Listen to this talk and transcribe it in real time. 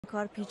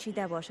کار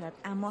پیچیده باشد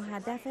اما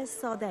هدف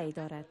ساده ای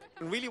دارد.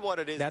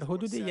 در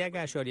حدود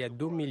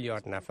 1.2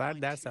 میلیارد نفر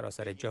در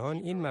سراسر جهان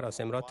این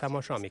مراسم را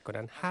تماشا می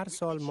کنند. هر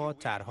سال ما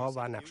طرح‌ها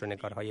و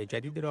نقشه‌نگارهای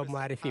جدید را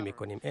معرفی می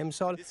کنیم.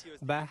 امسال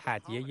به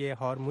هدیه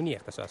هارمونی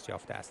اختصاص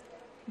یافته است.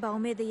 با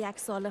امید یک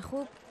سال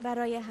خوب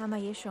برای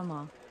همه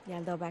شما.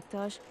 یلدا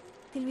بکتاش،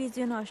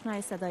 تلویزیون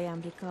آشنای صدای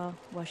آمریکا،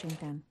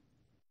 واشنگتن.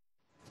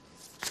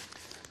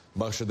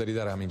 بخش دری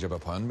در همینجا به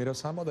پایان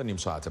میرسه، اما در نیم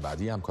ساعت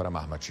بعدی همکارم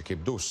احمد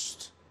شکیب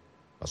دوست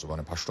و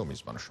زبان پشتو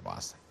میزبان شما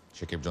هستن.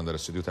 شکیب جان در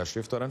استودیو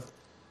تشریف دارن.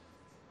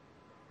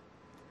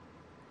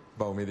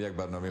 با امید یک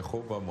برنامه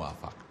خوب و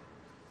موفق.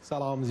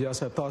 سلام زیاد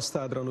صاحب، تاسو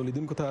ته درنو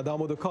لیدونکو ته د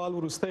مو د کال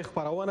وروستۍ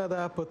خبرونه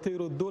ده. په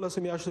تیرو 12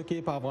 میاشتو کې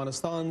په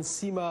افغانستان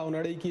سیمه او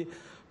نړۍ کې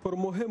پر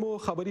مهمو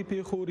خبري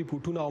پیښو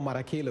ریپورتونه او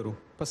مرکې لرو.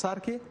 په سر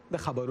کې د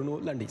خبرونو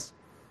لنډیز.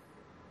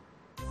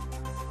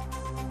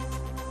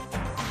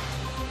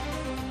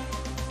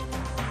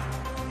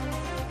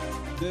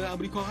 د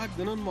امریکا غږ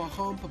د نن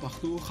ماښام په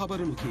پښتو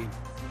خبرونو کې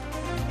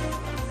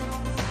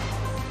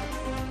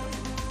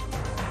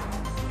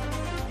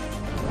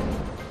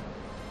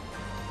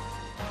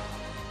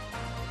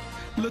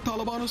له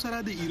طالبانو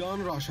سره د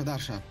ایران راشه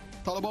درشه.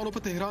 طالبانو په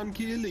تهران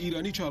کې له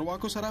ایرانی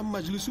چارواکو سره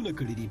مجلسونه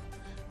کړي دي.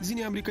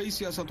 ځینې امریکایي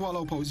سیاستوال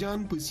او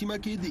پوځیان په سیمه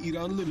کې د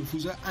ایران له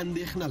نفوذه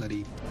اندېښنه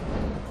لري.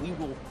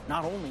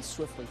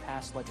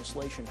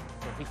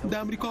 د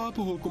امریکا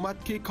په حکومت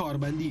کې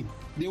کاربندي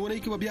د اونۍ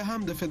کې بیا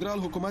هم د فدرال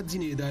حکومت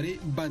ځینې ادارې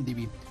بندې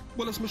وي.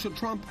 ولسمشر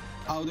ټرمپ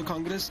او د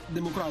کانګرس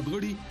دیموکرات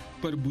غړي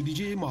پر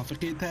بودیجې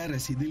موافقې ته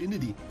رسیدلي نه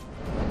دي.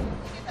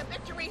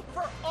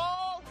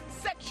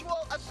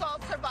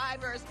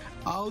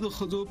 او د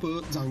ښځو په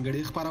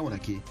ځانګړې خبرونه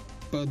کې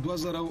په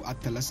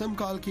 2018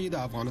 کال کې د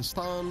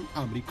افغانستان،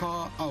 امریکا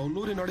او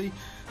نور نړۍ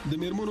د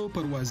میرمنو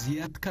پر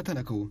وضعیت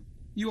کتنه کوو.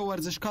 یو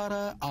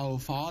ورزشکاره او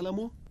فعاله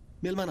مو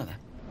میلمنه ده.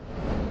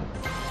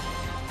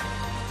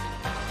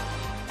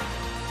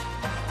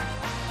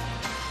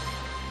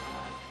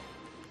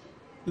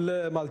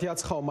 له مالتیا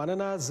څخه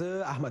مننه. زه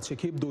احمد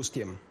شکیب دوست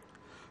یم.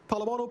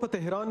 طالبانو په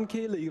تهران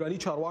کې له ایرانی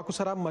چارواکو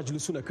سره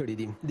مجلسونه کړي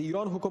دي. د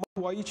ایران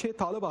حکومت وایي چې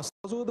طالب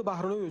استازو د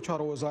بهرنیو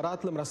چارو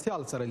وزارت له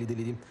مرستیال سره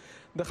لیدلي دي.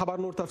 د خبر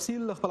نور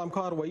تفصیل له خپل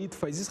همکار وحید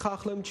فیضي څخه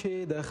اخلم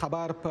چې د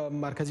خبر په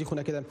مرکزي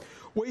خونه کې ده.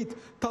 وحید،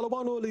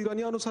 طالبانو له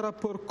ایرانیانو سره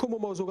پر کومو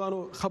موضوعګانو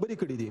خبرې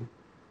کړي دي؟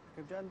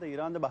 جان د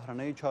ایران د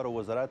بهرنیو چارو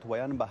وزارت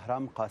ویان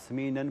بهرام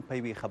قاسمي نن په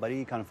یوې خبري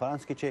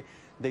کانفرنس کې چې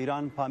د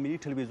ایران په ملي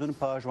ټلویزیون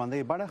په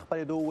ژوندۍ بڼه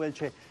خپرېدو وویل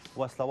چې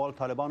وسلوال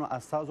طالبانو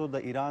استازو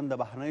د ایران د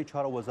بهرنیو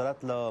چارو وزارت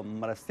له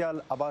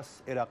مرستیال عباس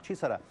عراقچي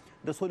سره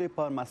د سولې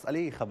په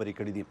مسئلې خبرې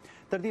کړې دي.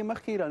 تر دې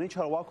مخکې ایراني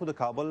چارواکو د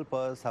کابل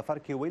په سفر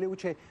کې ویلي و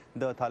چې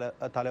د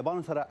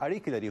طالبانو سره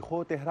اړیکې لري، خو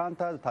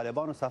تهران ته د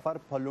طالبانو سفر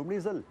په لومړي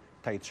ځل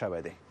تایید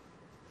شوی دی.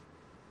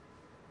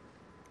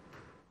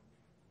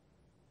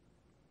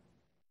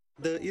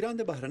 د ایران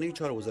د بهرنیو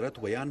چارو وزارت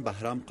ویان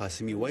بهرام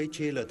قاسمي وایي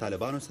چې له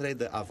طالبانو سره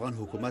د افغان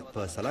حکومت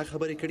په سلا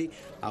خبرې کړي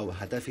او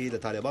هدف یې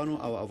د طالبانو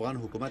او افغان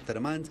حکومت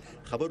ترمنځ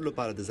خبرو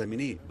لپاره د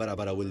زمینې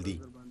برابرول دي.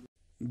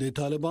 د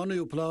طالبانو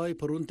یو پلاوی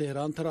پرون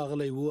تهران ته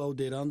راغلی وو او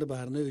د ایران د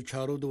بهرنیو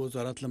چارو د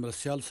وزارت له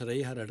مرستیال سره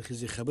یې هر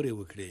اړخیزې خبرې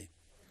وکړې.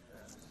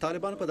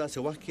 طالبان په داسې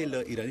وخت کې له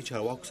ایرانی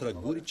چارواکو سره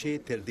ګوري چې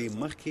تر دې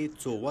مخکې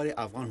څو وارې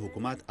افغان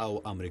حکومت او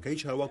امریکایي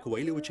چارواکو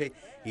ویلي و چې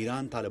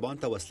ایران طالبان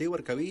ته وسلې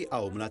ورکوي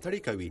او ملاتړ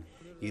کوي.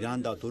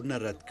 ایران دا تورونه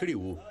رد کړي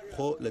وو،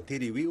 خو له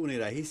تیرې وی اونۍ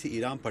راهیسې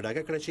ایران په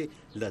ډاګه کړه چې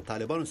له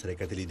طالبانو سره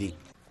کتلي دي.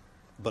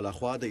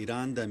 بلخوا د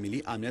ایران د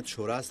ملي امنیت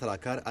شورا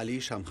سلاکار علي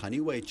شامخانی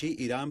وایي چې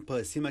ایران په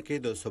سیمه کې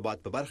د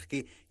ثبات په برخه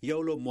کې یو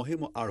له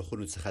مهمو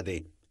اړخونو څخه دی.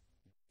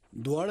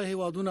 دواړه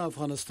هیوادونه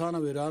افغانستان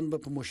او ایران به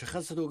په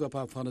مشخصه توګه په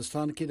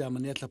افغانستان کې د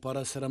امنیت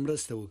لپاره سره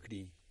مرسته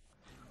وکړي.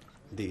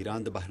 د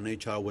ایران د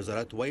بهرنیو چارو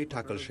وزارت وایي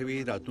ټاکل شوی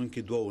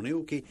راتلونکي 2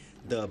 اونیو کې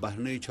د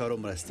بهرنیو چارو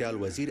مرستیال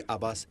وزیر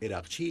عباس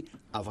عراقچي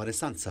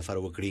افغانستان سفر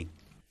وکړي.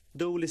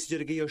 د ولسي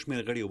جرګې یو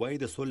شمېر غړي وایي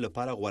د سولې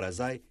لپاره غوره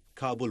ځای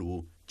کابل وو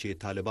چې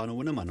طالبانو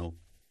ونه منو.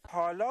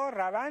 حالا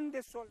روند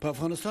په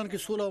افغانستان کې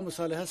سوله او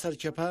مصالحه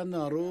سرچپه،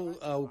 ناروغ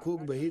او کوږ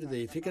بهیر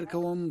دی. فکر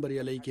کوم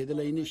بریالي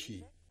کېدلی نشي.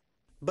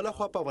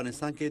 بلخوا په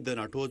افغانستان کې د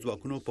ناټو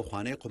ځواکونو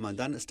پخوانی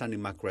قومندان سټانلي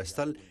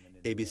ماکریسټل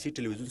ABC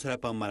ټلویزیون سره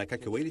په مرکه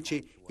کې ویلي چې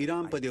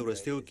ایران په دې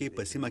وروستیو کې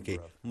په سیمه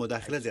کې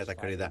مداخله زیاته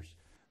کړې ده.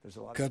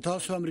 که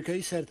تاسو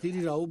امریکایي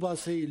سرتیري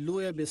راوباسئ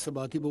لویه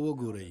بېثباتي به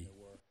وګورئ.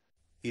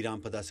 ایران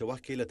په داسې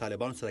وخت کې له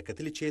طالبانو سره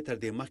کتلي چې تر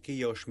دې مخکې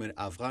یو شمېر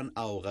افغان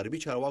او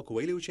غربي چارواکو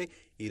ویلي و چې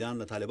ایران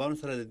له طالبانو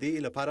سره د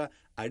دې لپاره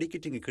اړیکې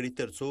ټینګې کړي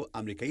ترڅو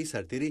امریکایي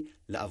سرتیري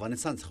له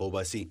افغانستان څخه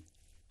وباسي.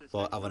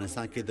 په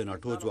افغانستان کې د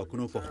ناټو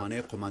ځواکونو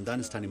پخوانی قومندان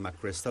سټانلي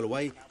ماکریسټل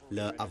وایي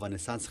له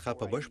افغانستان څخه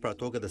په بشپړه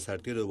توګه د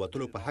سرتیرو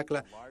وتلو په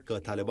هکله که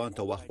طالبان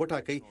ته وخت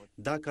وټاکي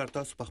دا کار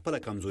تاسو په خپله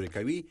کمزوري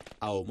کوي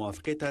او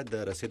موافقې ته د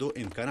رسیدو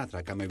امکانات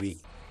راکموي.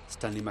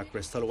 سټانلي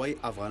ماکریسټل وایي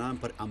افغانان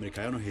پر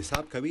امریکایانو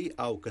حساب کوي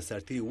او که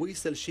سرتیري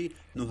وایستل شي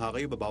نو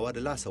هغوی به باور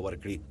له لاسه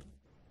ورکړي.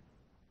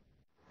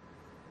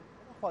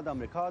 خوا د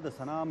امریکا د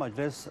سنا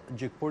مجلس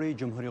جګپوړي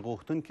جمهوریت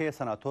غوښتونکي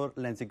سناتور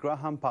لینزي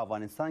ګراهام په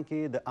افغانستان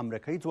کې د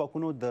امریکایي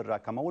ځواکونو د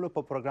راکمولو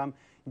په پروګرام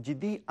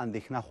جدي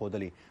اندېښنه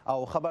ښودلې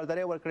او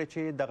خبرداری ورکړې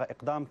چې دغه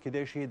اقدام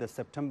کیدای شي د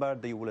سپټمبر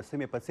د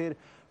 11مې په څیر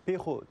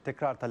پیښو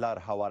تکرار ته لار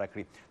هواره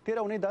کړي.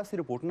 تېره اونۍ داسې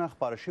رپورټونه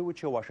خپاره شوي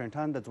چې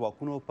واشنګټن د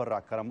ځواکونو پر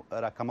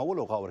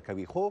راکمولو غور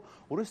کوي، خو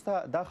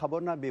وروسته دا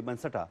خبرونه بې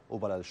بنسټه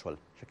وبلل شول.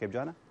 شکیب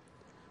جانه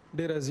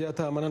ډېره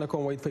زیاته مننه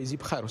کوم وحید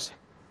فیضي، په خیر اوسئ.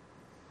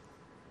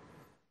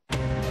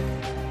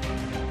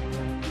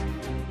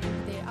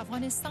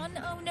 افغانستان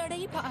او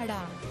نړۍ په اړه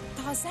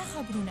تازه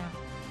خبرونه،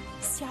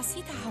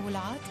 سیاسي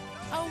تحولات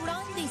او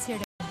وړاندې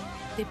څېړنې،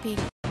 د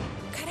پیښو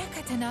کره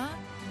کتنه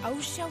او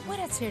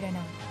ژوره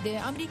څېړنه د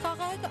امریکا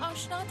غږ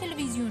آشنا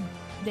تلویزیون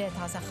د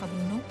تازه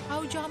خبرونو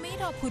او جامع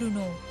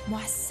راپورونو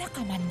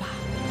موثقه منبع.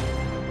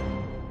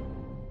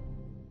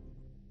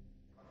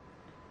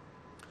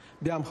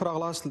 بیا هم ښه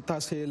راغلاست.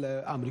 تاسې له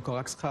امریکا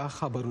غږ څخه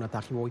خبرونه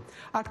تعقیبوئ.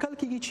 اټکل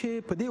کېږي چې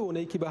په دې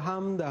اونۍ کې به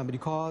هم د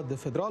امریکا د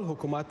فدرال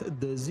حکومت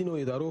د ځینو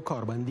ادارو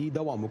کاربندي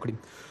دوام وکړي.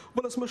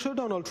 ولسمشر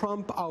ډانلډ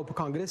ټرمپ او په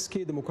کانګرس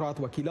کې دیموکرات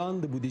وکیلان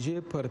د بودیجې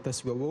پر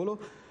تصویبولو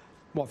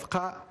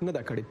موافقه نه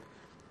ده کړې.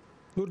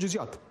 نور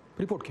جزئیات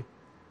ریپورټ کې.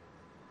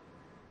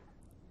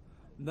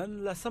 نن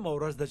لسمه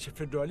ورځ ده چې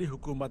فدرالي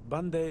حکومت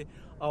بند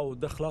او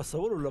د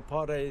خلاصولو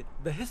لپاره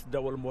د هیڅ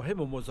ډول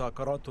مهمو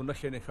مذاکراتو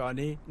نښې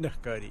نښانې نه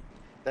ښکاري.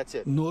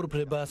 نور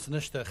پر بحث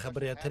نشته.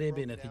 خبرې اترې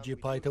بې نتیجې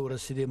پای ته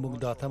ورسېدې. موږ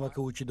دا تمه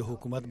کوو چې د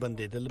حکومت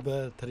بندېدل به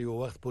تر یو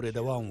وخت پورې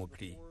دوام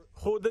وکړي.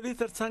 خو د دې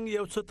ترڅنګ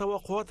یو څه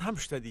توقعات هم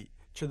شته دي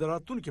چې د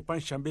راتلونکي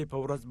پنجشنبې په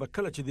ورځ به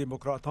کله چې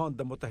دیموکراتان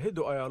د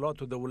متحدو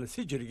ایالاتو د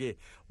ولسي جرګې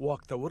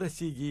واک ته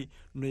ورسیږي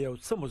نو یو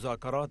څه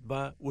مذاکرات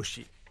به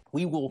وشي.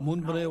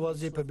 مونږ به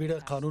یوازې په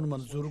بیړه قانون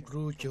منظور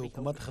کړو چې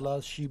حکومت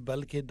خلاص شي،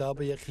 بلکې دا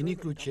به یقیني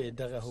کړو چې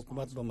دغه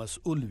حکومت به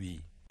مسؤل وي.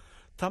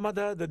 تمه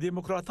ده د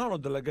دیموکراتانو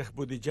د لګښت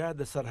بودیجه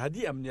د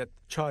سرحدي امنیت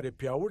چارې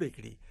پیاوړې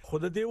کړي، خو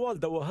د دیوال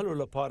د وهلو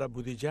لپاره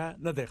بودیجه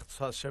نه ده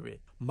اختصاص شوې،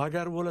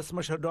 مګر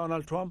ولسمشر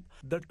ډانلډ ټرمپ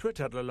د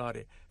ټویټر له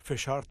لارې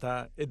فشار ته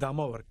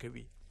ادامه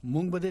ورکوي.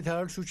 مونږ به دې ته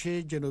اړ شو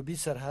چې جنوبي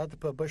سرحد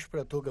په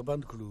بشپړه توګه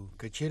بند کړو.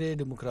 که چیرې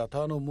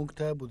دیموکراتانو موږ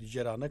ته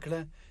بودیجه رانه کړه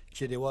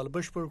چې دیوال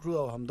بشپړ کړو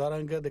او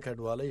همدارنګه د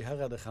کډوالۍ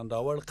هغه د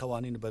خنداوړ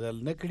قوانین بدل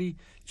نه کړي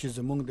چې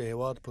زموږ د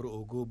هیواد پر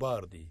اوږو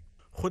بار دي.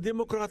 خو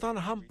دیموکراتان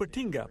هم په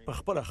ټینګه په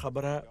خپله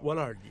خبره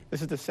ولاړ دي.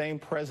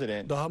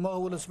 دا هماغه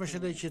ولسمشر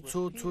دی چې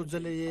څو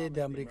ځله یې د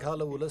امریکا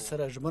له ولس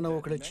سره ژمنه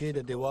وکړه چې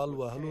د دیوال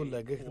وهلو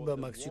لګښت به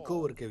مکسیکو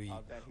ورکوي.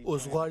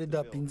 اوس غواړي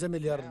دا 15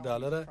 میلیارډ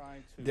ډالر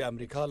د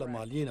امریکا له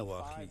مالیې نه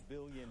واخلي.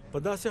 په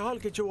داسې حال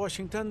کې چې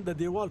واشنګټن د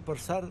دیوال پر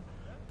سر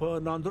په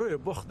ناندروی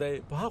بوخت دی،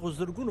 په هغو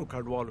زرګونو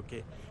کډوالو کې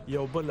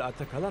یو بل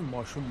 8 کلن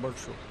ماشوم مړ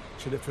شو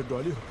چې د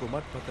فدرالي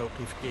حکومت په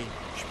توقیف کې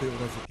شپې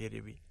ورځې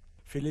تېروي.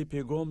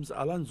 فیلیپي ګومز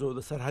الانزو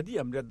د سرحدي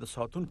امنیت د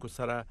ساتونکو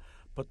سره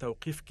په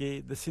توقیف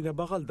کې د سینه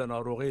بغل د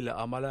ناروغۍ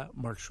له امله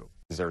مړ شو.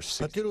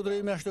 په تیرو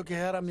 3 میاشتو کې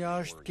هر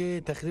میاشت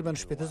کې تقریبا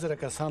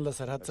 80,000 کسان له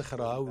سرحد څخه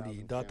راوړي.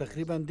 دا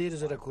تقریبا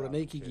 1,000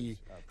 کورنۍ کېږي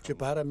چې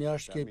په هر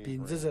میاشت کې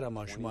 15,000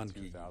 ماشومان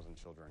کېږي.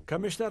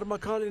 کمشنر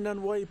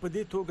مکالینن وايي په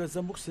دې توګه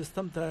زموږ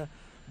سیستم ته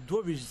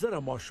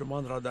 22,000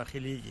 ماشومان را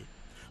داخليږي.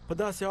 په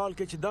داسې حال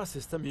کې چې دا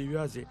سیستم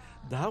یوازې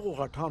د هغو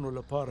غټانو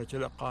لپاره چې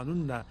له قانون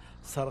نه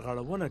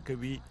سرغړونه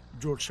کوي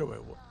جوړ شوی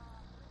و.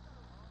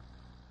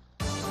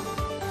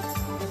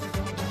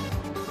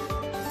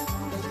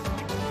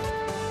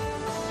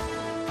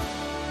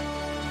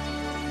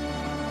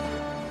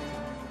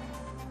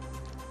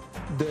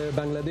 د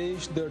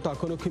بنگلاديش د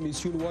ټاکنو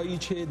کمیسیون وایي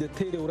چې د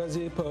تېرې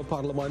ورځې په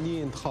پارلماني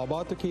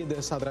انتخاباتو کې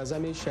د صدر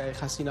اعظم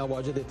شیخ حسینه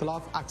واجد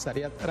ائتلاف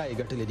اکثریت رای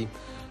ګټلې دي.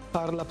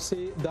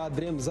 پرلپسې دا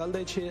دریم ځل دی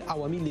چې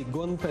عوامي لیگ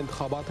ګوند په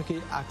انتخاباتو کې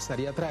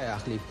اکثریت رای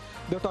اخلي.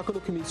 د ټاکنو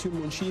کمیسیون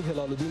منشي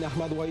هلال الدین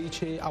احمد وایي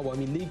چې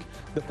عوامي لیگ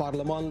د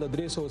پارلمان له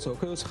 300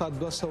 څوکیو څخه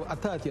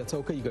 288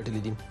 څوکۍ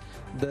ګټلې دي.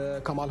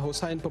 د کمال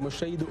حسین په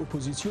مشرۍ د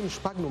اپوزیسیون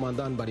 6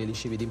 نمایندان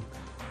بریالي شوي دي.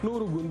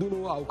 نورو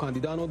ګوندونو او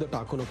کاندیدانو د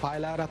ټاکنو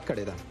پایله رد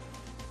کړې ده.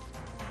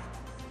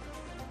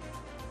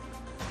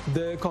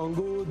 د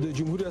کانګو د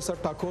جمهوریت ریاست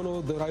ټاکنو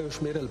د رایو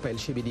شمیرل پیل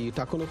شوي دي.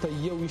 ټاکنو ته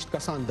 21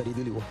 کسان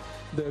درېدلي وو.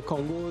 د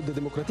کانګو د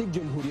دیموکراتیک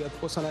جمهوریت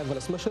اوسنی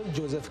ولسمشر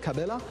جوزف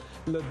کابیلا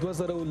له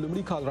 2000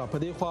 لومړي کال را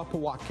په دې خوا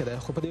په واک کې دی،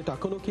 خو په دې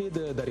ټاکنو کې د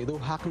درېدو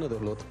حق نه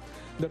درلود.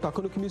 د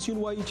ټاکنو کمیسیون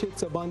وایي چې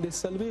څه باندې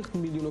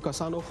 40 میلیونو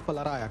کسانو خپل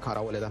رایه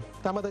کارولې ده.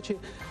 تمه ده چې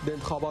د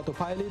انتخاباتو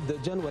پایلې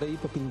د جنوري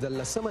په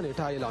 15مه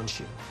نیټه اعلان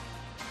شي.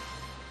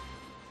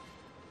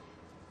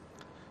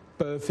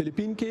 په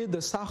فلیپین کې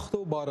د سختو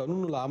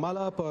بارانونو له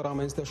امله په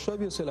رامنځته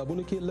شویو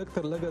سیلابونو کې لږ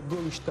تر لږه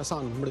 22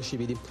 کسان مړه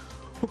شوي دي.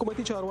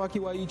 حکومتي چارواکي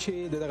وایي چې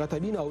د دغه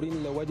طبیعي ناورین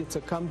له وجې څه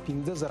کم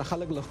 15,000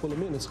 خلک له خپلو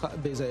مېنو څخه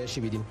بې ځایه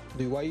شوي دي.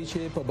 دوی وایي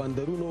چې په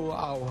بندرونو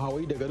او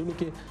هوایي ډګرونو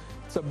کې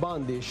څه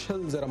باندې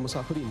 20,000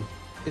 مسافرین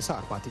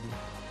ایسار پاتې دي.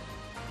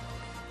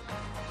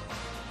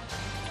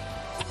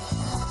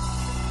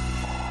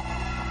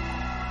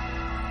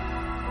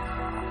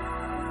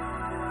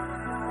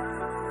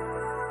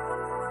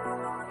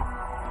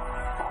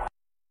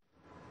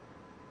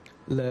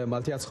 له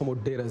مالتیا څخه مو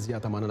ډیره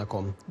زیاته مننه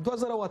کوم.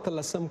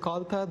 2013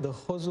 کال ته د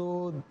ښځو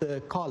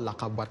د کال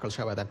لقب ورکړل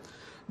شوی دی.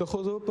 د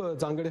ښځو په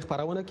ځانګړې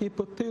خپرونه کې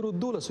په تیرو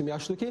 12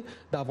 میاشتو کې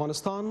د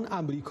افغانستان،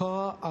 امریکا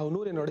او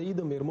نورې نړۍ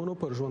د میرمنو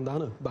پر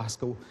ژوندانه بحث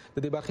کوو. د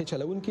دې برخې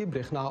چلونکي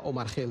برېښنا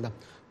عمر خیل ده.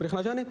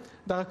 برېښنا جانې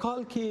دغه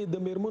کال کې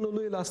د میرمنو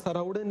لوی لاسته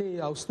راوړنې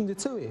او ستونزې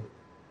څه وې؟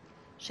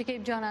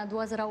 شکیب جانه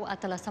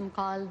 2013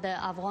 کال د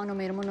افغانو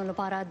میرمنو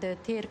لپاره د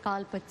تیر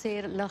کال په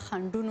څیر له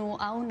خنډونو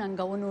او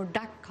ننګونو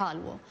ډک کال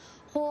و،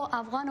 خو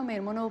افغانو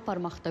میرمنو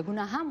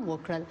پرمختګونه هم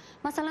وکړل.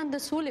 مثلا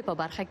د سولې په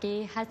برخه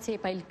کې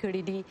هڅې پیل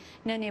کړې دي.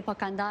 نن یې په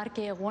کندهار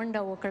کې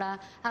غونډه وکړه.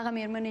 هغه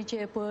میرمنې چې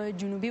په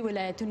جنوبي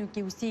ولایتونو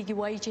کې اوسېږي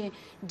وایي چې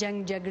جنګ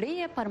جګړې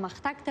یې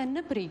پرمختګ ته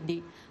نه پرېږدي.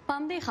 په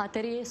همدې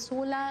خاطر یې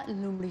سوله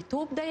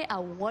لومړیتوب دی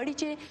او غواړي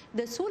چې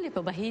د سولې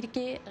په بهیر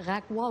کې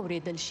غږ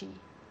واورېدل شي.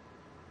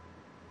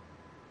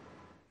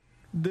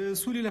 د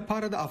سولې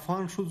لپاره د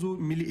افغان ښځو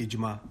ملي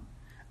اجماع.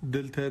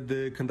 دلته د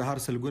کندهار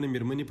سلګونه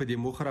میرمنې په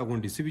دې موخه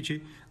راغونډې شوي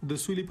چې د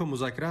سولې په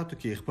مذاکراتو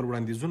کې خپل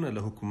وړاندیزونه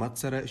له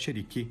حکومت سره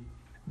شریک کړي.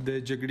 د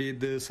جګړې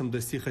د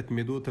سمدستي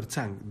ختمېدو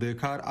ترڅنګ د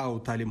کار او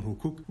تعلیم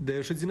حقوق، د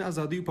ښځینه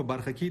ازادیو په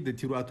برخه کې د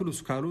تیرو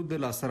اتلسو کالو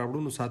د لاسته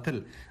راوړنو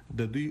ساتل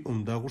د دوی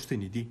عمده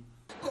غوښتنې دي.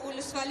 په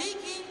ولسوالۍ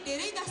کې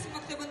ډېری داسې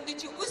مکتبونه دي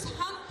چې اوس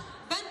هم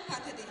بند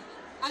پاتې دي.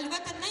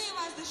 البته نه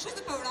یوازې د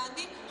ښځو په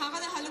وړاندې، هغه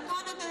د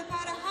هلکانو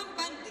لپاره هم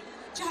بند دي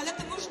چې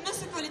هلته موږ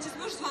نشو کولی چې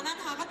زموږ ځوانان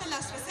هغه ته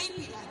لاسرسی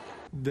پیدا کړي.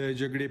 د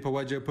جګړې په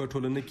وجه په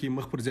ټولنه کې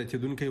مخ پر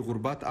زیاتېدونکی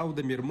غربت او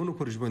د میرمنو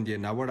پر ژوند یې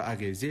ناوړه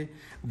اغیزې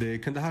د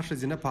کندهار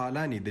ښځینه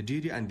فعالانې د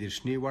ډېرې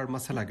اندېښنې وړ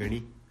مسله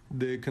ګڼي.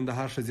 د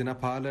کندهار ښځینه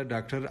فعاله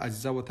ډاکټر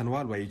عزیزه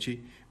وطنوال وایي چې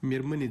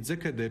میرمنې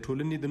ځکه د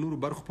ټولنې د نورو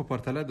برخو په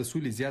پرتله د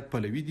سولې زیات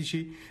پلوي دي چې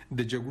د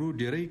جګړو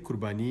ډېری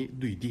قرباني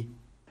دوی دي.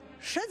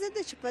 ښځه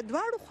ده چې په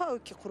دواړو خواو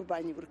کې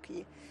قرباني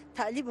ورکوي.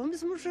 تعلیم هم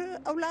زموږ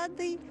اولاد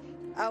دی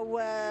او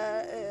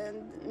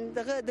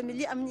دغه د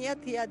ملي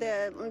امنیت یا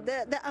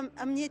د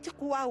امنیتي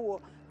قواو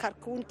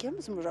کارکونکي هم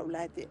زموږ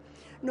اولاد دي.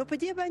 نو په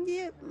دې باندې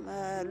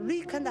لوی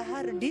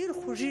کندهار ډیر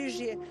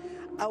خوږیږي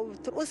او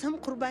تر اوسه هم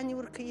قرباني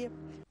ورکوي.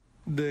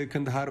 د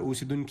کندهار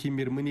اوسیدونکي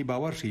میرمنې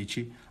باور ښیي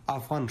چې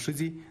افغان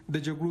ښځې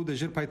د جګړو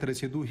د ژر پای ته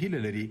رسېدو هیله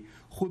لري،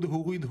 خو د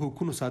هغوی د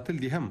حقونو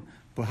ساتل دي هم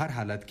په هر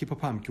حالت کې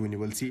په پام کې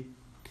ونیول شي.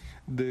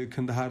 د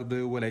کندهار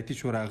د ولایتي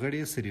شورا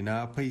غړې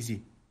سرینا فیضي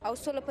او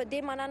سوله په دې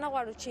معنا نه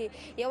غواړو چې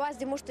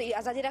یوازې موږ ته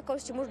ازادي راکوي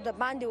چې موږ د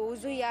باندې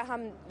ووځو یا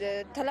هم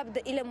طلب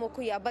د علم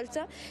وکړو یا بل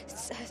څه.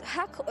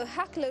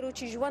 حق لرو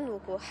چې ژوند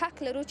وکړو، حق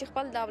لرو چې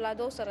خپل د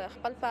اولادو سره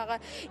خپل په هغه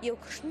یو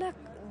کوچنی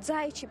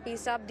ځای چې په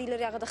حساب دی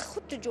لري هغه د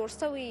خود جوړ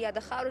شوی یا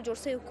د خاورو جوړ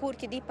شوی کور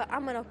کې دی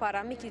په امن او په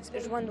ارامۍ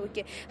کې ژوند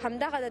وکړي.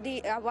 همدغه د دې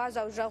اواز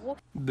او غږ.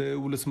 د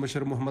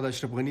ولسمشر محمد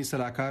اشرف غني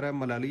سلاکاره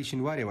ملالۍ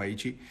شینواري وایي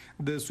چې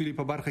د سولې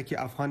په برخه کې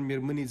افغان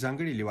میرمنې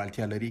ځانګړې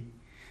لیوالتیا لري.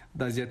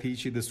 دا زیاتوي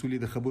چې د سولې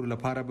د خبرو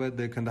لپاره به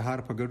د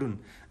کندهار په ګډون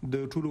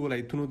د ټولو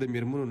ولایتونو د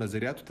میرمنو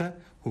نظریاتو ته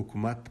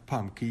حکومت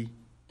پام کوي.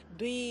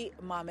 دوی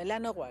معامله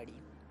نه غواړي،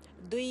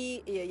 دوی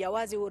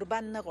یوازې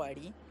اوربند نه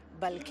غواړي،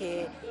 بلکې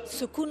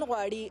سکون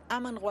غواړي،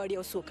 امن غواړي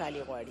او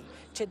سوکالي غواړي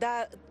چې دا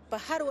په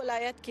هر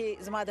ولایت کې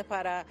زما د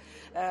لپاره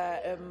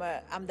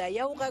امدا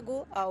یو غږ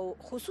او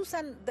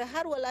خصوصا د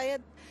هر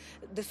ولایت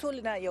د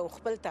سولې نه یو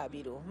خپل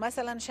تعبیر.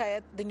 مثلا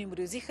شاید د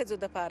نیمروزي ښځو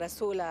د لپاره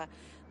سوله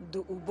د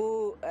اوبو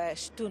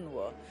شتون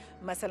و،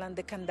 مثلا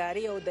د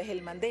کندهاري او د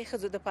هلمندۍ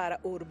ښځو د لپاره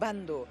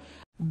اوربند.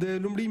 د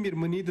لومړي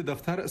میرمنې د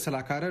دفتر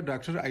سلاکاره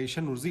ډاکټر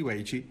عایشه نورزي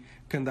وایي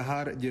چې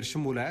کندهار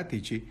 10 ولایت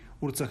دی چې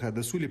ورڅخه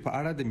د سولې په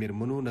اړه د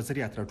میرمنو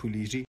نظریات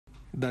راټولیږي.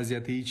 دا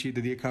زیاتوي چې د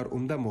دې کار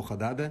عمده موخه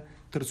دا ده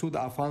ترڅو د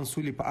افغان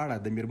سولې په اړه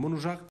د میرمنو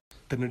غږ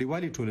تر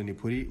نړیوالې ټولنې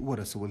پورې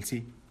ورسول شي.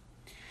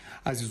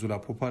 عزیز الله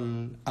پوپل،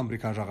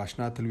 امریکا غږ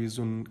آشنا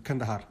تلویزیون،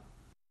 کندهار.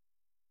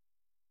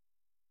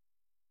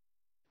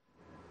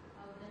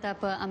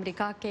 په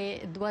امریکا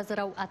کې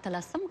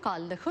 2013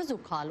 کال د ښځو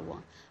کال و.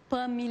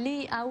 په ملي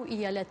او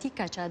ایالتي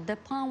کچه د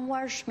پام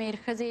وړ شمېر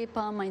ښځې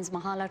په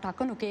منځمهاله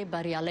ټاکنو کې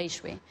بریالۍ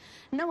شوې.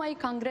 نوی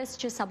کانګرس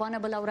چې سبا نه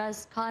بله ورځ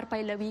کار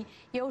پیلوي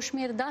یو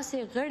شمېر داسې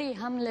غړي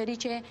هم لري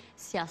چې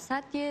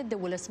سیاست یې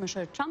د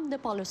ولسمشر ټرمپ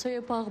د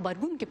پالیسیو په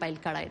غبرګون کې پیل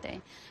کړی دی.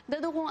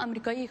 د دغو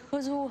امریکایي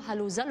ښځو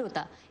هلو ځلو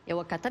ته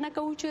یوه کتنه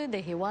کوو چې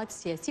د هیواد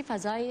سیاسي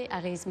فضا یې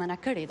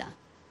اغېزمنه کړې ده.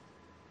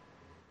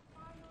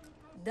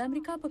 د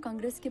امریکا په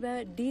کانګرس کې به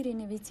ډېرې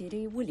نوې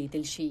څېرې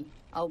ولیدل شي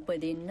او په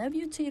دې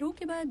نویو څېرو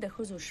کې به د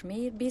ښځو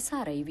شمېر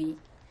بېساری وي.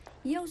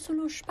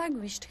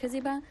 126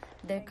 ښځې به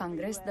د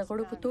کانګرس د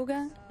غړو په توګه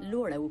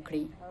لوړه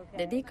وکړي.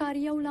 د دې کار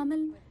یو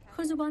لامل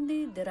ښځو باندې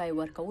د رای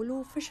ورکولو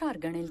فشار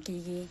ګڼل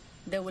کیږي.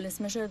 د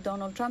ولسمشر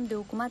ډانلډ ټرمپ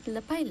د حکومت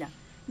له پیله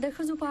د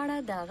ښځو په اړه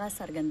د هغه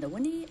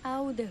څرګندونې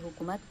او د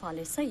حکومت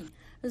پالیسۍ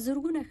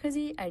زرګونه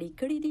ښځې اړې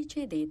کړي دي چې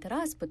د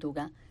اعتراض په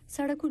توګه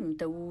سړکونو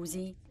ته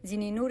ووځي.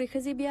 ځینې نورې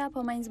ښځې بیا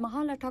په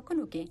منځمهاله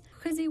ټاکنو کې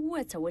ښځې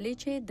وهڅولې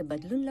چې د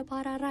بدلون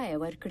لپاره رایه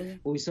ورکړي.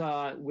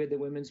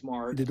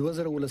 د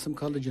 2019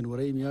 کال د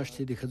جنورۍ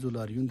میاشتې د ښځو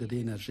لاریون د دې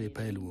انرژۍ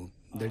پیل و.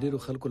 د ډیرو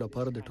خلکو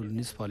لپاره د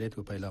ټولنیز فعالیت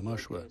په پیلامه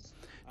شو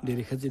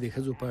ډېرې ښځې د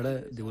ښځو په اړه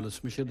د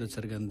ولسمشر د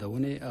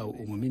څرګندونې او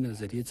عمومي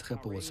نظریې څخه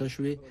په غوسه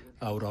شوې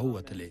او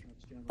راووتلې.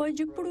 په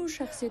جګپړو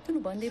شخصیتونو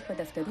باندې په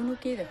دفترونو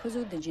کې د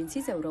ښځو د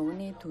جنسي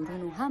ځورونې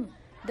تورونو هم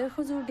د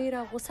ښځو ډېره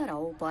غوسه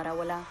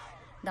راوپاروله.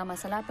 دا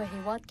مسله په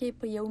هیواد کې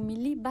په یو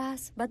ملي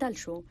بحث بدل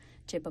شو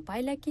چې په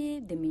پایله کې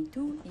د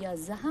میتو یا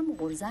زهم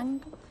غورځنګ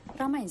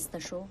رامنځته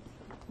شو.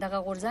 دغه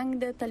غورځنګ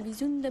د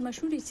تلویزیون د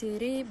مشهورې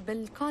څیرې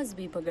بل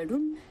کازبي په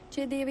ګډون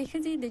چې د یوې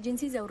ښځې د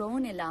جنسي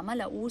ځورونې له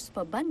امله اوس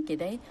په بند کې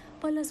دی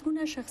په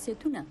لسګونه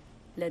شخصیتونه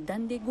له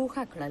دندې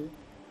ګوښه کړل.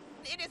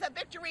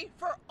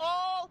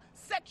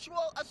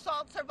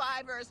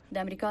 د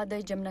امریکا د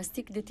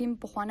جمناستیک د ټیم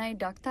پخوانی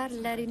ډاکټر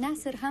لری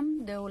ناصر هم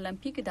د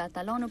اولمپیک د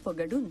اتلانو په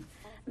ګډون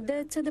د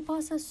څه د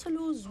پاسه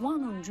 100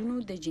 ځوانو نجونو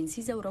د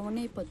جنسي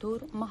ځورونې په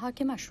تور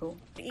محاکمه شو.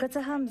 که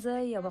څه هم زه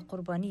یو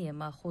قرباني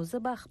یم، خو زه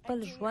به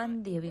خپل ژوند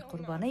د یوې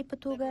قربانۍ په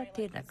توګه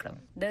تیر نکړم.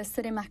 د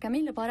سترې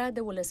محکمې لپاره د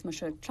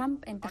ولسمشر ټرمپ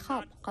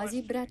انتخاب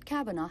قاضي براد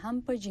کابنا هم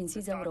په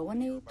جنسي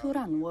ځورونې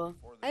تورن و.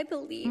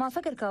 ما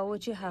فکر کاوه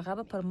چې هغه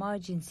به پر ما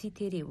جنسي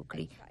تیری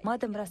وکړي. ما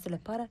د مرستې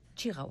لپاره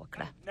چیغه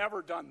وکړه.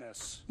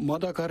 ما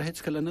دا کار هیڅ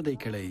کله نه دی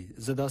کړی.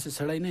 زه داسې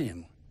سړی نه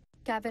یم.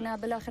 کابنا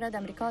بل اخر د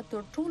امریکا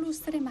تر ټولو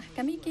سترې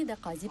محکمې کې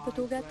د قاضي په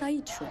توګه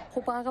تایید شو،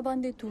 خو په هغه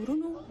باندې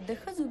تورونو د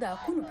ښځو د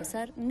حقوقو په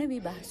سر نوي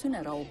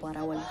بحثونه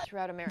راوپارول.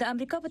 د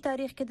امریکا په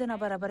تاریخ کې د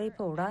نابرابرۍ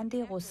په وړاندې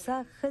غوسه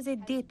ښځې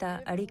دې ته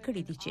اړې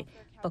کړې دي چې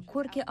په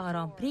کور کې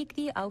آرام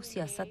پریږدي او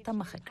سیاست ته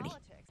مخه کړي.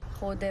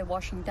 خو د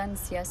واشنگټن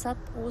سیاست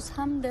اوس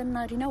هم د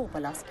نارینه‌و په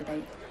لاس کې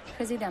دی.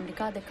 ښځې د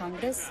امریکا د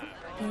کانګرس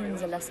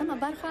 15مه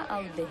برخه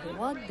او د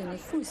هیواد د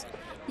نفوس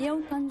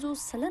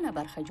 50%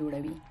 برخه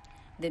جوړوي.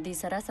 د دې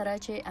سره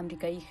چې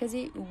امریکایي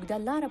ښځې اوږده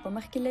لاره په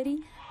مخ کې لري،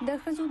 د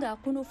ښځو د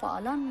حقوقو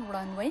فعالان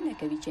وړاندوینه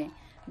کوي چې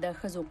د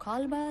ښځو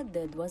کال به د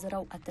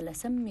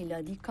 2013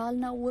 میلادي کال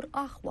نه ور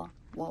اخوا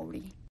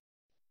واوړي.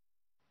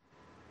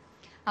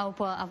 او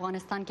په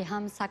افغانستان کې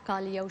هم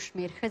سږکال یو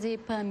شمېر ښځې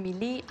په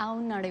ملي او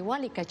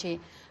نړیوالې کچې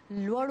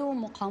لوړو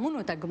مقامونو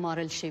ته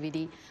ګمارل شوي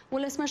دي.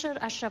 ولسمشر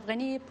اشرف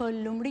غني په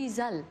لومړي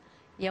ځل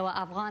یو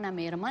افغان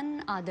میرمن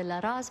عادله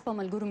راز په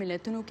ملګرو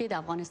ملتونو کې د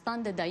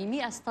افغانستان د دایمي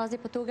استازي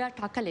په توګه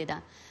ټاکلې ده.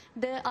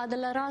 د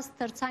عادله راز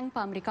ترڅنګ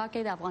په امریکا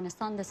کې د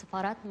افغانستان د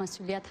سفارت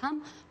مسؤلیت هم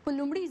په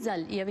لومړي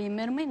ځل یوې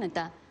میرمنې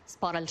ته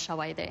سپارل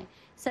شوی دی.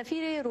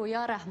 سفیر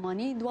رویا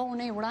رحماني 2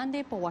 اونۍ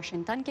وړاندې په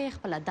واشنگټن کې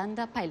خپله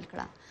دنده پیل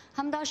کړه.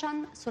 همداشان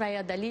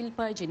سوریا دلیل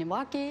په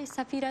جنیوا کې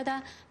سفیره ده.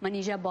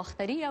 منیژه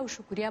باختري او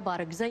شکریه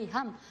بارګزۍ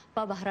هم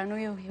په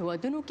بهرنیو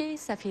هیوادونو کې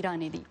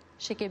سفیرانې دي.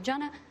 شکیب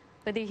جانه،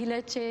 په دې هیله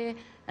چې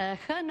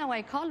ښه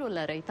نوی کال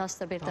ولرئ. تاسو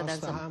ته بیرته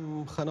درځم. تاسو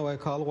هم ښه نوی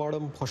کال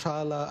غواړم،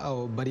 خوشحاله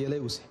او بریالی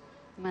اوسئ.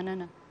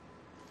 مننه.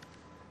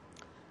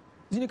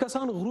 ځینې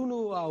کسان غرونو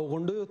او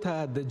غونډیو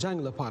ته د جنگ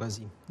لپاره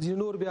ځي، ځینې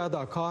نور بیا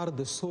دا کار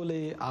د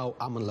سولې او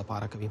امن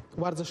لپاره کوي.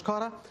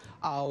 ورزشکاره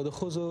او د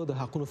ښځو د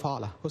حقونو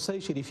فعاله حسین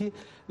شریفي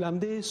له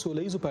همدې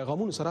سوله ییزو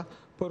پیغامونو سره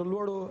پر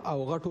لوړو او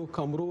غټو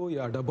کمرو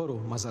یا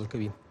ډبرو مزل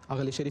کوي.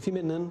 اغلی شریفي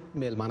مې نن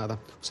میلمانه ده.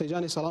 حسین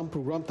جان سلام،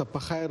 پروګرام ته په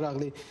خیر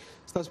راغلی.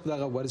 ستاسو په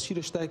دغه ورزشي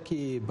رشته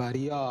کې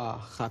بریا،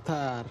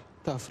 خطر،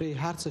 تفریح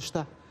هر څه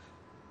شته.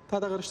 تا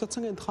دغه رشته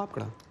څنګه انتخاب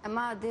کړه؟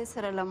 ما د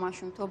سره له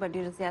ماشومتوبه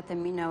ډېره زیاته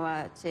مینه وه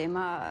چې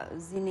ما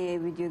ځینې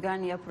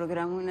ویډیوګانې یا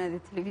پروګرامونه د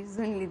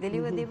تلویزیون لیدلي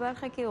وو دې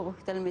برخه کې.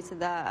 غوښتل مې چې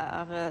دا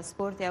هغه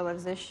سپورت یا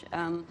ورزش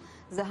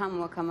زه هم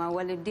وکړم.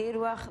 ولې ډېر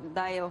وخت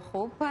دا یو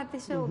خوب پاتې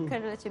شو.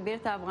 کله چې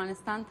بیرته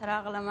افغانستان ته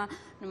راغلم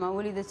نو ما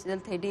ولیده چې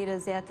دلته ډېره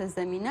زیاته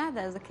زمینه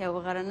ده، ځکه یو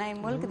غرنی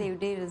ملک دی،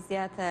 ډېره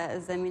زیاته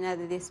زمینه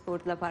ده د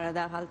سپورت لپاره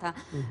د هغلته.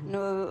 نو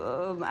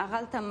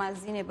هغلته ما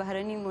ځینې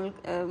بهرني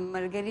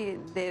ملګري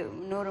د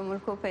نورو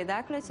ملکو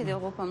پیدا کړه چې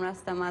د هغو په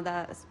مرسته ما دا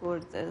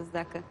سپورت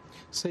زده کړه.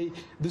 صحیح.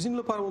 د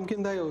ځینو لپاره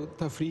ممکن دا یو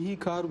تفریحي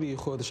کار وي،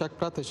 خو د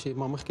شک پرته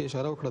چې ما مخکې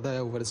اشاره وکړه دا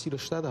یو ورزشي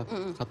رشته ده،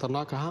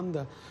 خطرناکه هم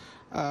ده.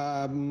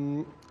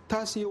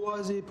 تاسو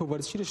یوازې په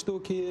ورزشي رشتو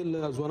کې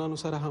له ځوانانو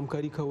سره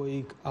همکاري کوئ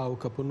او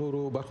که په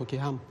نورو برخو کې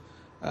هم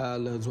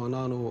له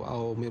ځوانانو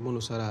او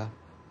میرمنو سره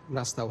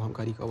مرسته او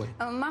همکاري کوئ؟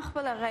 ما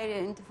خپله غیر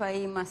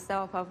انتفاعي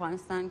محتوا په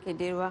افغانستان کې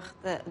ډېر وخت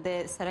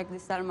د سړک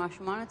د سر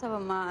ماشومانو ته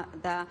به ما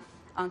د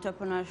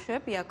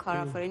انټرپرنورشپ یا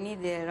کارآفریني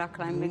د راک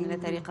کلایمبینګ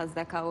له طریقه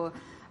زده کوو.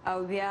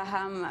 او بیا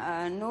هم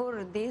نور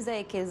دې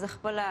ځای کې زه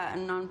خپله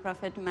نان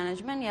پرافیټ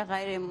منیجمنټ یا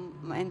غیر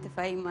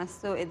انتفاعي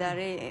مؤسسو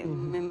ادارې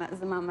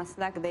زما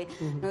مسلک دی.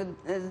 نو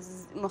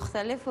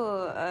مختلفو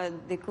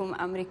د کوم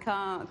امریکا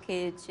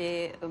کې چې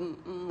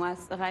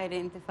غیر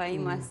انتفاعي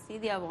مؤسسې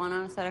دي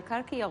افغانانو سره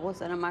کار کوي، هغو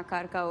سره ما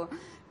کار کوو.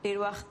 ډېر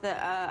وخت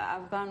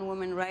افغان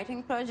وومن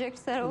رایټینګ پروجیکټ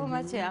سره وم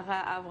چې هغه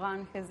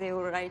افغان ښځې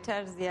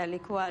رایټرز یا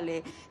لیکوالې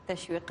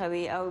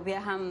تشویقوي. او بیا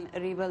هم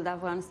ریبل د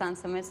افغانستان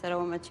سمیت سره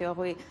وم چې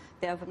هغوی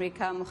د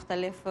امریکا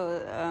مختلفو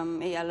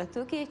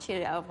ایالتو کې چې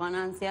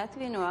افغانان زیات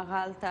وي نو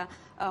هغه هلته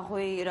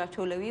هغوی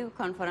راټولوي او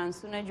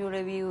کانفرانسونه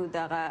جوړوي او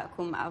دغه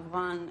کوم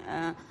افغان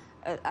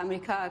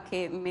امریکا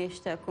کې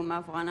میشته کوم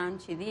افغانان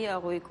چې دي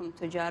هغوی کوم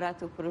تجارت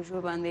او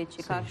پروژو باندې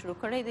چې کار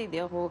شروع کړی دی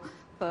د هغو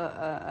په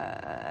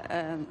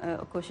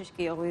کوشش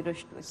کې هغوی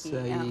رشد وکړي.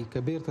 صحیح. که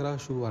بیرته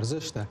راشو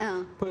ورزش ته،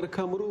 پر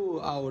کمرو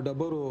او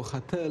ډبرو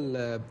ختل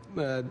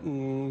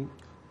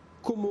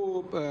کومو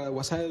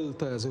وسایلو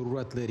ته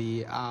ضرورت لري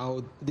او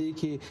دې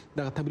کې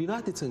دغه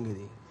تمرینات یې څنګه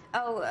دي؟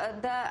 او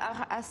دا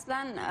اصلا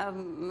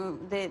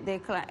د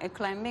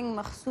کلایمبینګ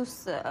مخصوص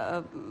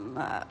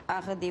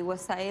هغه دی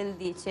وسایل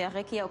دي چې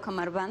هغه کې یو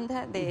کمربند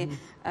دی،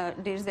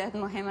 ډیر زیات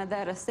مهمه ده.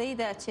 رسۍ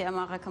ده چې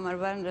هماغه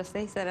کمربند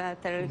رسۍ سره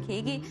تړل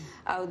کېږي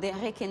او د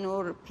هغې کې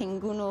نور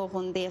پینګونو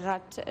غوندې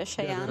غټ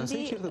شیان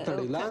دي.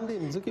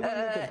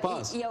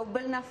 یو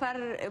بل نفر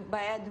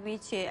باید وي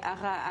چې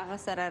هغه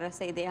سره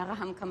رسۍ دی، هغه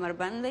هم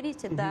کمربند لري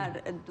چې دا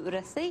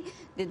رسۍ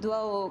د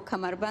دوو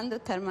کمربندو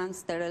ترمنځ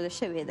تړل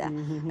شوې ده.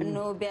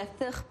 نو بیا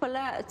ته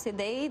خپله چې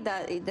دی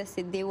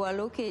داسې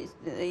دیوالو کې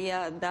یا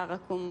دغه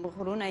کوم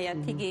غرونه یا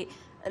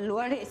تیږې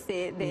لوړې سي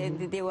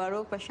د دیوارو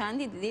په شان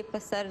دي، د دې په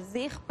سر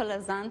زی خپله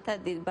ځان ته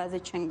د بعضې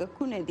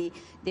چنګکونه دي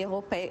د هغو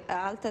په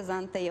هلته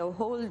ځان ته یو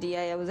هولډ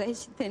یا یو ځای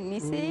چې ته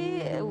نیسې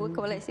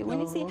وکولی سي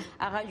ونیسي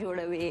هغه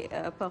جوړوي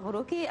په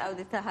غرو کې او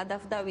د ته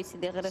هدف دا وي چې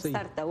د غره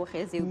سر ته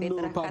وخیځي او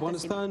بېرته راښکته. په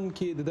افغانستان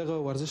کې د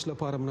دغه ورزش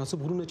لپاره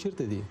مناسب غرونه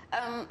چیرته دي؟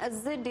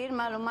 زه ډېر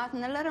معلومات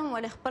نه لرم،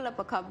 ولې خپله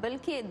په کابل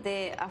کې د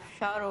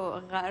افشارو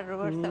غر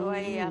ورته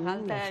وایي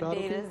هغلته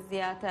ډېره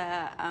زیاته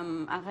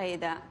هغه یې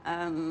ده،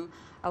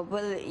 او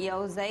بل یو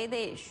ځای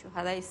دی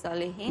شهدای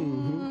صالحین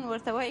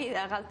ورته وایي،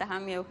 هغلته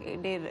هم یو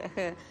ډېر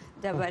ښه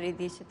ډبرې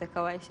دي چې ته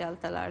کولی شې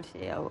هلته لاړ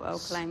شې او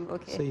کلایم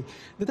وکړې. صحیح.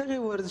 د دغې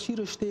ورزشي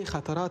رشتې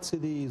خطرات څه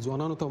دي؟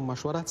 ځوانانو ته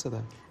مشوره څه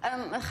ده؟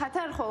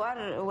 خطر خو هر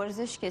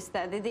ورزش کې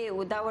شته. د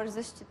دې دا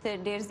ورزش چې ته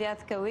ډېر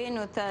زیات کوې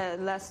نو ته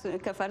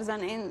که فرضاً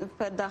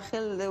په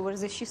داخل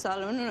ورزشي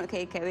سالونونو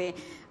کې کوې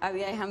او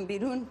یا هم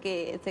بیرون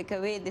کې ته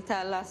کوې، د تا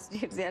لاس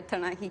ډېر زیات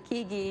تڼاکې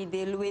کېږي، د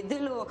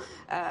لوېدلو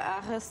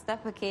هغه سته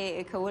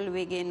پکې کول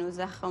ویږي نو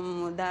زخم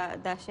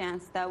دا شیان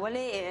سته.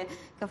 ولې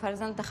که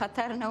فرضاً ته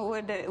خطر نه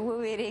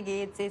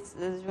وویرېږې چې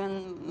ژوند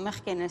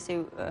مخکې نشي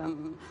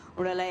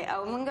وړلی.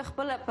 او موږ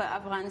خپله په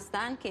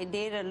افغانستان کې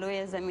ډېره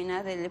لویه زمینه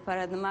ده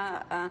لپاره د ما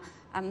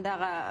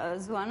همدغه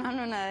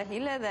ځوانانو نه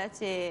هیله ده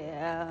چې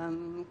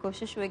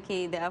کوشش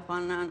وکړي د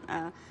افغانان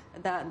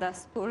دا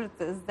سپورت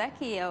زده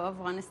کړي او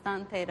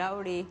افغانستان ته یې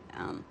راوړي.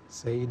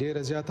 صحیح.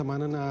 ډېره زیاته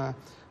مننه.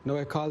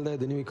 نوی کال دی،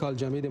 د نوي کال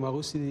جامې دې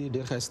ماغوستې دي،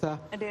 ډېر ښایسته.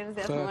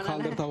 ښه کال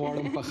درته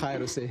غواړم، په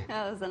خیر اوسئ،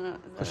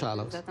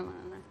 خوشحاله اوسئ.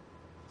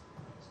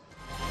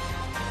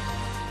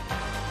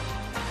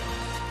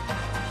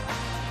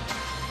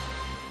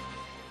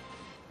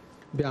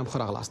 بیا هم ښه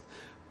راغلاست.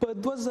 په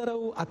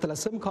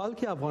 2018 کال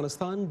کې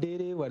افغانستان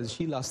ډېرې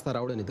ورزشي لاسته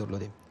راوړنې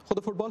درلودې، خو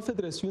د فوټبال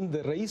فدراسیون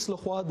د رئیس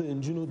لخوا د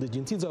نجونو د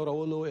جنسي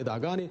ځورولو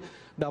ادعاګانې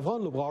د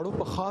افغان لوبغاړو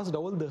په خاص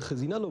ډول د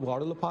ښځینه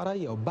لوبغاړو لپاره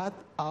یو بد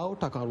او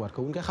ټکان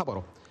ورکوونکی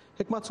خبر و.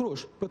 حکمت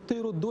سروش په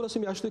تیرو 12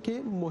 میاشتو کې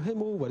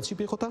مهمو ورزشي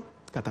پیښو ته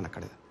کتنه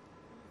کړې ده.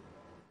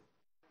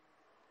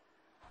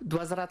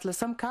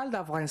 2018 کال د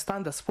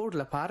افغانستان د سپورت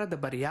لپاره د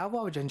بریاو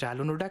او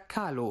جنجالونو ډک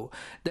کال و.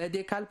 د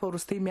دې کال په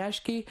وروستۍ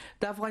میاشت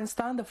کې د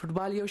افغانستان د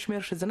فوټبال یو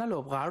شمېر ښځینه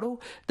لوبغاړو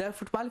د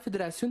فوټبال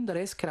فدراسیون د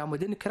رئیس کرام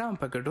الدین کرام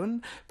په ګډون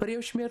پر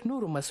یو شمېر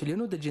نورو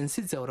مسؤلینو د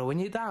جنسي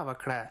ځورونې ادعا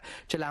وکړه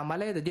چې له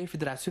امله یې د دې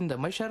فدراسیون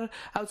د مشر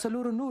او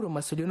څلورو نورو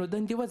مسؤلینو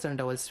دندې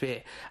وځنډول سوې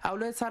او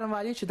لوی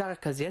څارنوالي چې دغه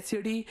قضیه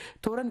څېړي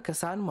تورن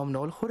کسان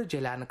ممنوع الخروج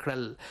اعلان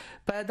کړل.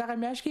 په دغه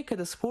میاشت کې که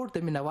د سپورت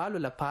د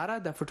مینوالو لپاره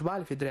د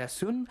فوټبال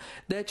فدراسیون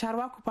د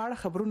چارواکو په اړه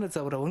خبرونه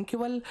ځورونکي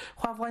ول،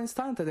 خو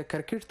افغانستان ته د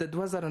کرکټ د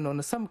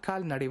 2019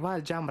 کال نړیوال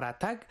جام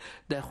راتګ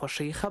د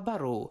خوښۍ خبر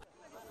و.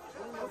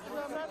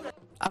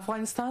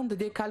 افغانستان د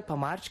دې کال په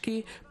مارچ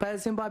کې په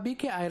زیمبابوې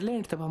کې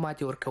آیرلینډ ته په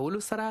ماتې ورکولو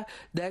سره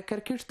د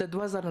کرکټ د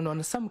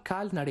 2019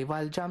 کال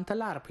نړیوال جام ته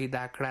لار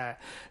پیدا کړه.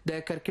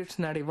 د کرکټ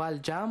نړیوال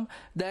جام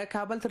د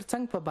کابل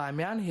ترڅنګ په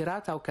بامیان،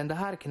 هرات او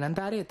کندهار کې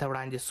نندارې ته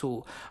وړاندې سو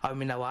او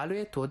مینوالو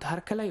یې تود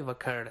هرکلی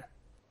وکړ.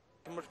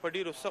 موږ په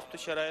ډیرو سختو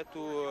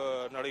شرایطو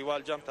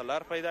نړیوال جام ته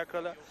لار پیدا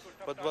کړله.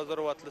 په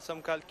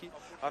 2018 کال کې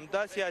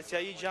همداسې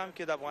آسیایي جام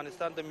کې د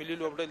افغانستان د ملي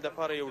لوبډلې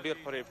لپاره یو ډیر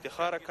پر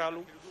افتخاره کال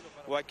و.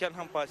 واقعا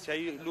هم په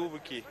آسیایي لوبو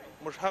کې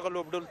موږ هغه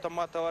لوبډلو ته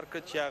ماته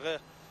ورکړه چې هغه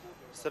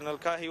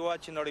سرنلکا هېواد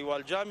چې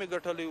نړیوال جام یې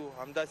ګټلی و،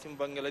 همداسې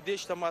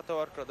بنګلادیش ته ماته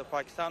ورکړه. د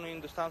پاکستان او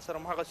هندوستان سره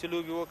هم هغسې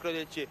لوبې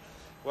وکړلې چې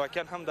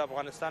واقعا هم د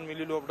افغانستان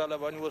ملي لوبډله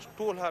باندې اوس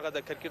ټول هغه د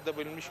کرکټ د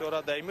بینالمللي شورا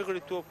دایمي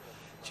غړیتوب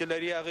چې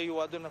لري هغه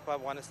هېوادونه په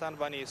افغانستان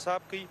باندې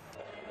حساب کوي.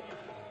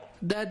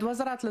 د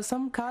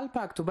 2018 کال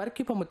په اکتوبر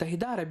کې په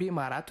متحده عربي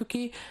اماراتو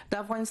کې د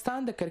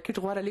افغانستان د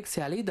کرکټ غوره لیګ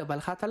سیالي د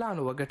بلخ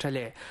اتلانو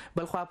وګټلې.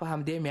 بلخوا په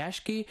همدې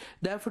میاشت کې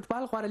د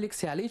فوټبال غوره لیګ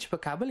سیالي چې په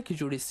کابل کې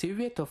جوړې سوې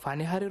وې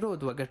طوفاني هاري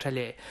رود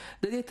وګټلې.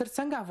 د دې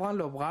ترڅنګ افغان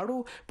لوبغاړو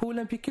په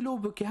اولمپیکي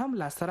لوبو کې هم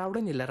لاسته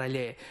راوړنې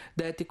لرلې.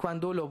 د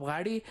تکواندو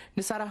لوبغاړي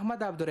نثار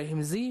احمد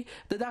عبدالرحیمزي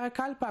د دغه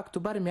کال په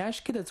اکتوبر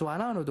میاشت کې د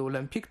ځوانانو د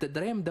اولمپیک د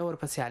 3م دور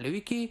په سیالیو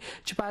کې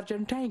چې په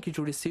ارجنټاین کې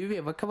جوړې سوې وې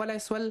وکولای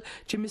سول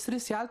چې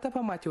مصري سیال ته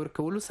په ماتې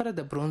ورکولو سره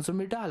د برونزو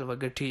میډال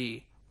وګټي.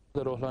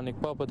 د روحلان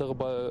اقبا په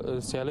دغه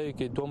سیالیو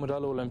کې 2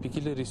 مډال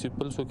اولمپیکي لري چې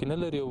بل څوک نه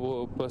لري او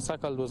په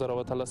سکل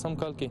 2013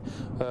 کال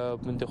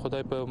کې د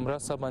خدای په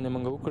مرسته باندې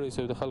موږ وکړی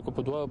چې د خلکو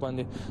په دعا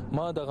باندې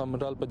ما دغه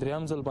مډال په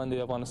دریم ځل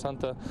باندې افغانستان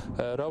ته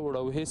راوړ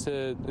او هیڅ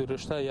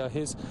رشته یا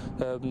هیڅ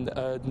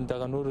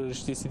دغه نور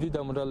رشتي سدي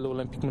د مډال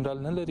اولمپیک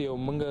مډال نه لري او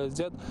موږ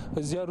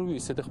زیار وي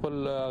چې خپل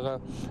هغه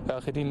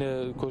اخرین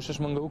کوشش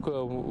موږ وکړو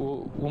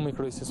او مې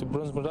کړی چې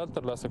برونز مډال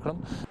ترلاسه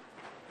کړم.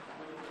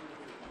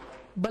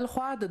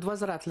 بلخوا د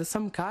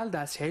 2013 کال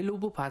د آسیایي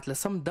لوبو په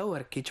 18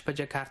 دور کې چې په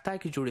جکارتا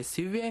کې جوړې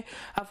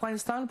شوې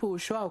افغانستان په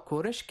وشو او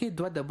کورش کې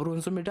 2 د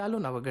برونزو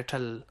مډالونه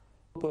وګټل.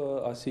 په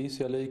آسیایي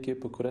سیالۍ کې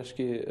په کورش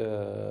کې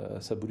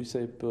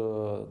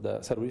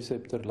سروي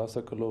صاحب ترلاسه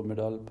کړو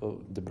مډال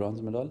د برونز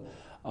مډال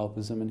او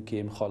په زمن کې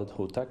خالد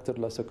هوتک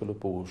ترلاسه کړو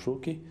په وشو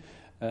کې.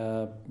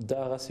 دا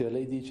هغه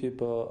سیالۍ دي چې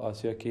په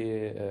آسیا کې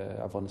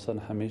افغانستان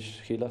همیشه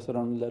ښه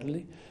لاسته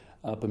لرلي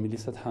په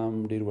ملي سطح هم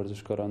ډیر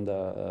ورزشکاران د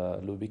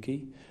لوبي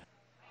کوي.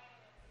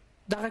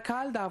 دغه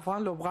کال د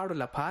افغان لوبغاړو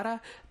لپاره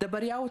د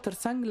بریاو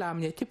ترڅنګ له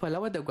امنیتي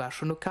پلوه د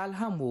ګواښونو کال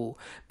هم وو.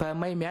 په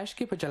می میاشت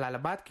کې په جلال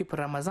آباد کې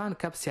پر رمضان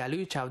کپ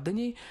سیالیو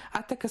چاودنې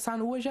 8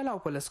 کسان ووژل او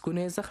په لسګونه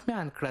یې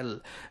زخمیان کړل.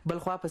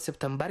 بلخوا په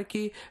سپتمبر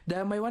کې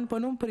د میوند په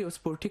نوم پر یو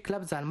سپورټي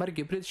کلب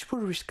ځانمرګي برید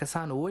 24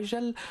 کسان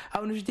ووژل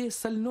او نږدې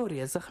 100 نور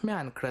یې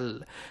زخمیان کړل.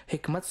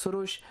 حکمت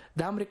سروش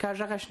د امریکا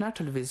غږ آشنا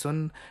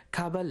ټلویزیون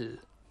کابل.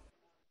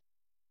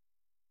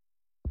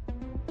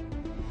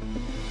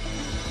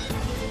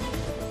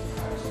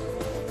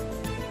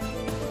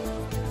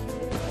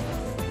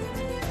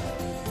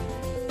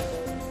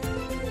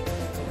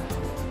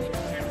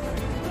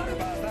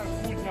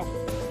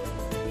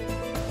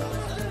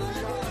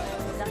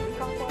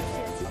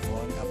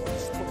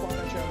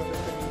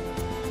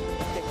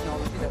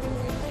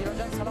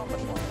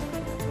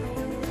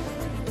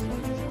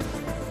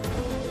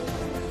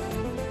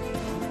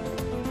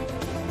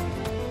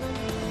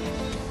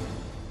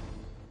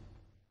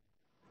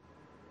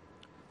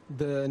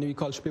 د نوي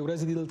کال شپې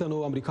ورځې دي دلته نو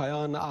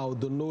امریکایان او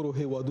د نورو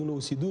هیوادونو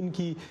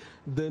اوسیدونکي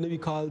د نوي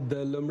کال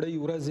د لومړۍ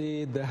ورځې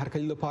د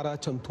هرکلي لپاره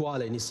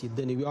چمتوالی نیسي.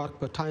 د نیویارک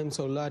په ټایمز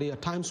او لاري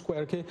ټایم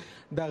سکویر کې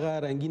دغه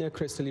رنګینه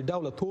کرسټلي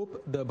ډوله توپ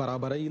د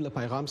برابرۍ له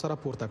پیغام سره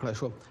پورته کړی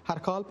شو. هر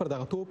کال پر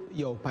دغه توپ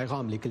یو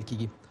پیغام لیکل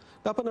کیږي.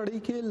 دا په نړۍ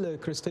کې له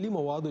کرسټلي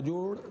موادو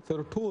جوړ تر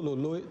ټولو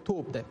لوی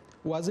توپ دی.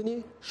 وزن یې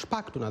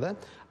 6 ټنه ده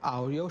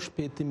او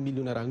 1.8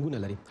 میلیونه رنګونه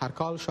لري. هر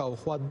کال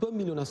شاوخوا 2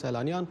 میلیونه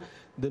سیلانیان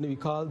د نوي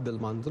کال د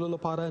لمانځلو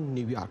لپاره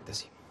نیویارک ته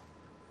ځي.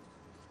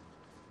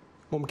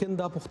 ممکن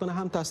دا پوښتنه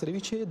هم تاسو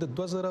روي چې د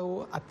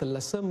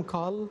 2013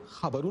 کال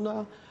خبرونه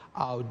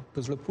او په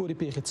زړه پورې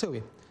پیښې څه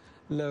وې.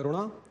 له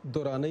روڼا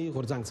دورانۍ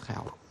غورځنګ څخه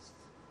اورو.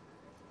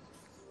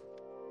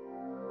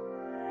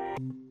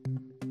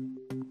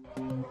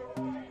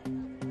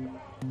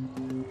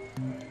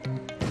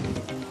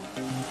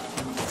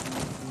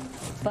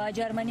 په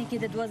جرمني کې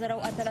د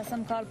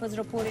 2013 کال په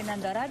زړه پورې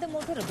ننداره د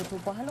موټرو د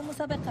توپ وهلو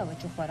مسابقه وه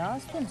چې خورا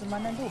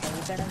ستونزمنه لوبه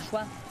وګڼل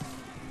شوه.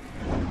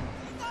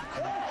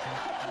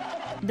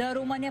 د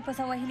رومانیا په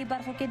سواحلي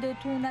برخو کې د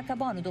تونه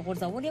کبانو د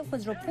غورځولو یو په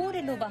زړه پورې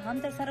لوبه هم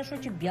ترسره شو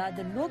چې بیا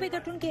د لوبې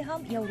ګټونکی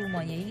هم یو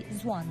رومانیایي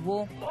ځوان و.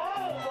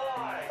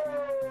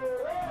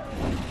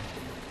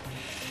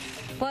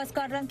 په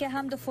سکاټلند کې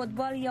هم د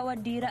فوتبال یو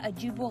ډیره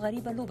عجیب او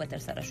غریبه لوبه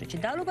ترسره شو چې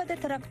دا لوبه د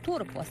تراکتور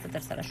په واسطه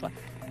ترسره شو.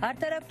 هر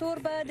تراکتور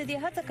به د دې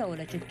هڅه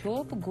کوله چې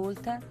توپ ګول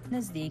ته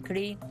نږدې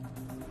کړي.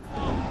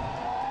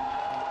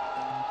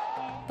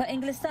 په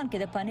انګلستان کې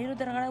د پنیرو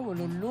د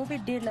رغړولو لوبې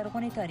ډیر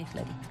لرغونی تاریخ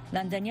لري.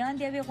 لندنیان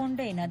د یوې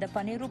غونډې نه د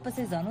پنیرو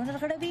پسې ځانونه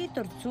رغړوي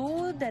ترڅو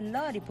د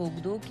لارې په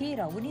اوږدو کې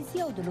راونیسي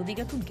او د لوبې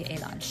ګټونکی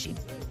اعلان شي.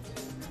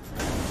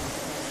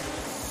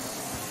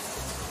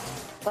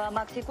 په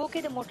مکسیکو کې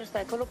د موټر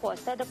سایکلو په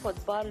واسطه د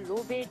فوتبال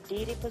لوبې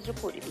ډېرې په زړه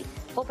پورې دي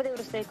خو په دې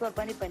وروستیو کې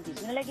ورباندې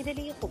بندیزونه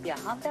لګېدلي خو بیا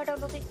هم دا ډول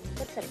لوبې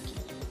ترسره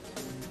کېږي.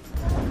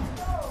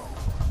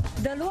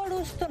 د لوړو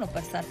ستنو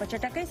پر سر په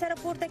چټکۍ سره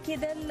پورته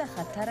کېدل له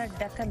خطره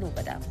ډکه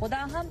لوبه ده خو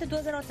دا هم د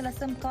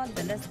 2013 کال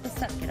د لس په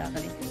سر کې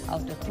راغلي او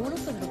تر ټولو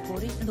په زړه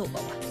پورې لوبه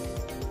وه.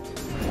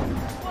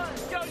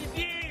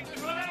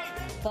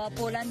 په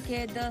پولند کې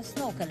د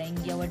سنوکلینګ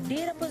یو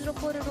ډیره په زړه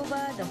پورې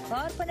لوبه د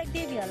ښار په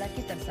نږدې ویاله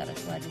کې ترسره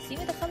شوه. د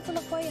سیمې د خلکو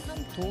لخوا یې هم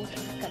تود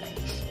هرکلی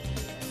شو.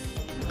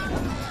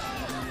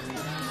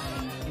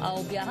 او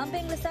بیا هم په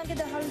انګلستان کې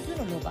د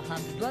حلزونو لوبه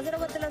هم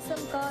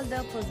 2013 کال د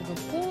په زړه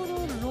پورې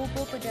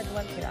لوبو په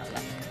جدول کې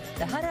راغله.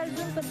 د هر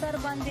حلزون په سر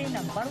باندې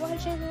نمبر وهل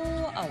شوی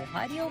او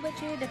هر یو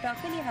بچی د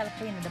ټاکلي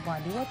حلقې نه د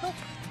باندې وته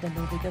د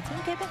لوبې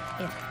ګټونکی به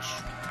اعلان شو.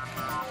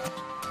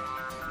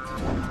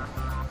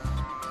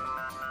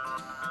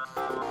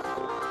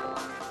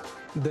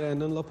 د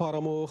نن لپاره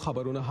مو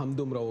خبرونه هم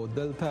دومره و.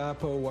 دلته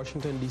په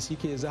واشنگټن ډي سي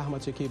کې زه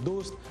احمد شکیب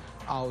دوست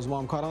او زما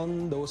همکاران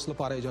د اوس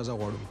لپاره اجازه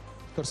غواړو.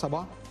 تر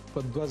سبا په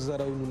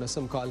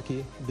 2019 کال کې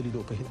د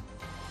لیدو په هیله.